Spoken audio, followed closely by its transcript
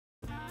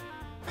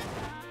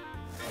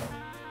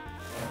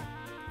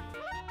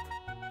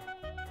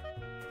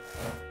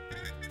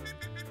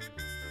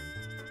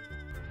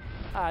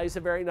He's a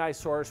very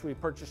nice horse. We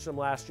purchased him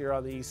last year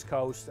on the East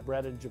Coast,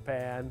 bred in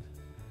Japan,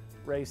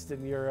 raced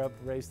in Europe,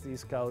 raced the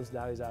East Coast.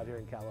 Now he's out here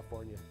in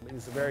California. He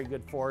was a very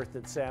good fourth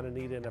at Santa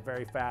Anita in a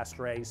very fast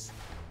race.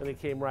 And he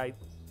came right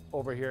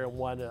over here and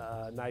won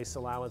a nice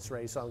allowance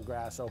race on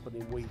grass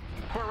opening week.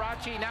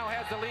 Barocci now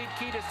has the lead.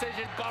 Key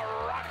decision,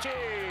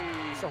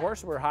 Barocci! It's a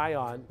horse we're high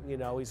on. You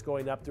know, he's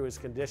going up through his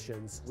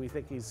conditions. We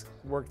think he's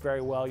worked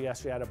very well.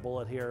 Yesterday had a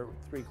bullet here,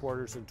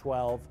 3/4 and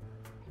 12.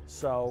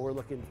 So we're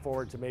looking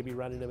forward to maybe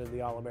running him in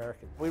the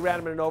All-American. We ran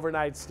him in an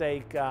overnight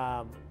stake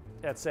at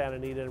Santa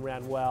Anita and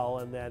ran well,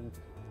 and then,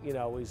 you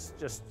know, he's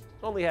just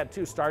only had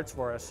 2 starts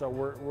for us, so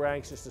we're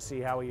anxious to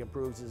see how he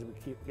improves as we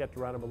get to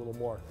run him a little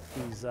more.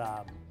 He's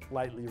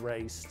lightly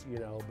raced, you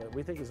know, but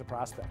we think he's a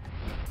prospect.